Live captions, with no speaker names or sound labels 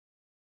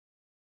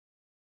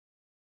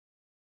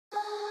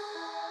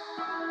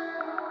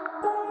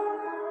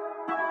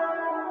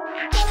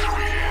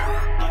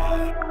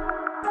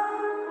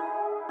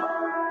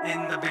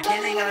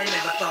beginning I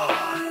never thought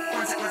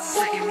consequences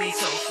taking me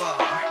so far.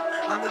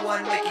 I'm the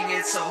one making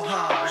it so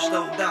harsh,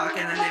 though dark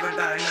and I live it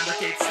by another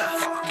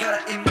kickstart.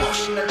 Got an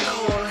emotional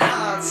old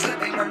heart,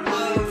 slipping on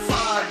blue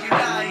far. You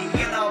lying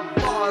in a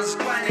boss,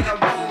 grinding I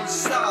won't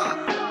stop.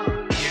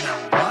 You know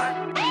what?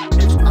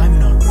 If I'm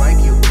not right,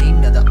 you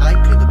mean that I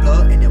clean the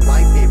blood and you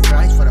might pay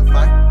price for the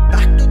fight.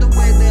 Back to the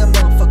way they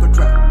motherfucker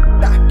drop.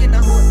 Back in the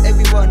hood,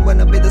 everyone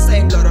wanna be the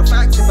same. Lot of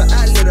facts, if I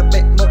add a little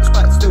bit more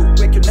spice to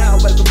wake you now.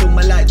 Welcome to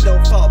my life,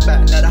 don't fall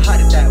back. Not a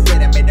heart attack,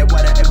 wait a minute,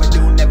 what I ever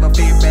do. Never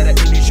feel better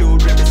in your shoe.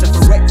 Never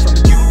separate from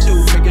the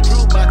YouTube, make it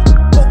true. But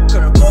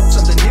poker, book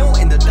something new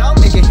in the town,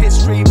 making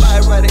history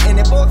by writing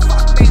in a book.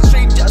 Fuck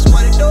mainstream, just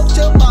what it do.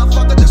 Tell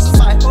motherfucker, this is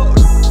my hood.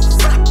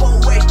 Rap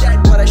always,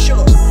 that's what I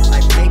show.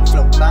 I make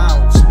flow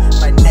bounce,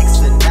 my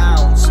next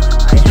announce.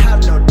 I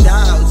have no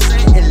doubt, say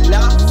it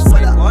loud.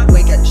 What up?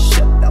 Wake up,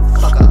 shut the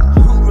fuck up.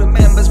 Who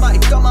remembers my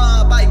come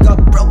up? I got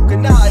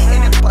broken heart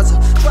in a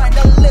puzzle, trying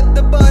to lift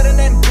the burden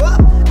and go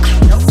up. I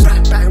know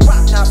rap,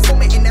 rap now for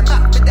me in the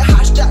map with the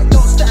hashtag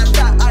no stand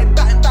back. I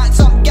bang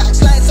some gang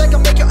lines I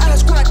can make your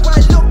ass crack.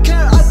 Right, look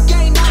here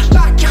again, I'm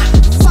back.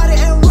 Fight it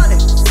and run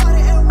it, fight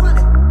it and run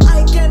it.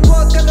 I can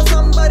walk under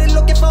somebody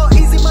looking for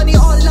easy money.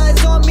 All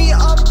lies on me,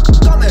 I'm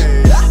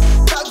coming.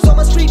 Dogs on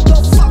my street,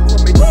 don't fuck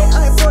with me.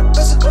 I put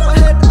this in my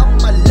head, I'm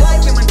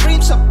alive in my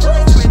dreams. I'm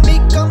bright when me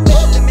come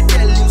in. Let me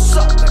tell you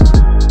something.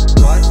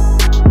 What?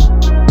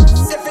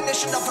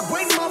 Definition of a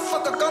great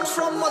motherfucker comes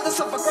from mother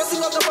suffer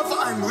crossing on the river.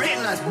 I'm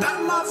real nice, bad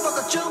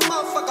motherfucker, chill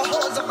motherfucker,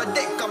 holes on my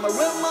dick. I'm a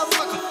real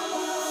motherfucker.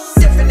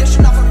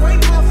 Definition of a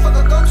great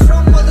motherfucker comes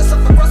from mother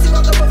suffer crossing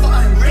on the river.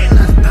 I'm real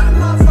nice, bad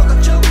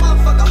motherfucker, chill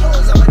motherfucker,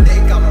 holes on my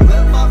dick. I'm a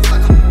real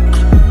motherfucker.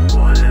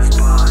 What is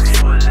blind?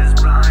 What is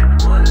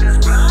blind? What is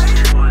blind?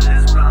 What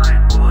is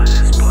blind? What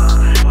is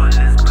blind? What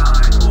is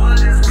blind? What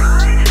is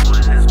blind?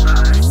 What is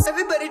blind?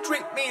 Everybody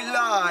treat me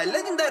lie,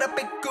 legend that I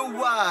pick a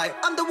why.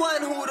 I'm the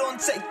one who don't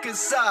take a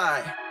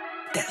side.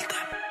 Tell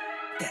them.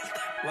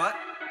 What?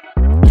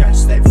 Can't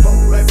stay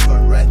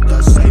forever at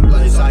the same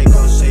place, I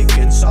go sick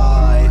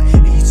inside.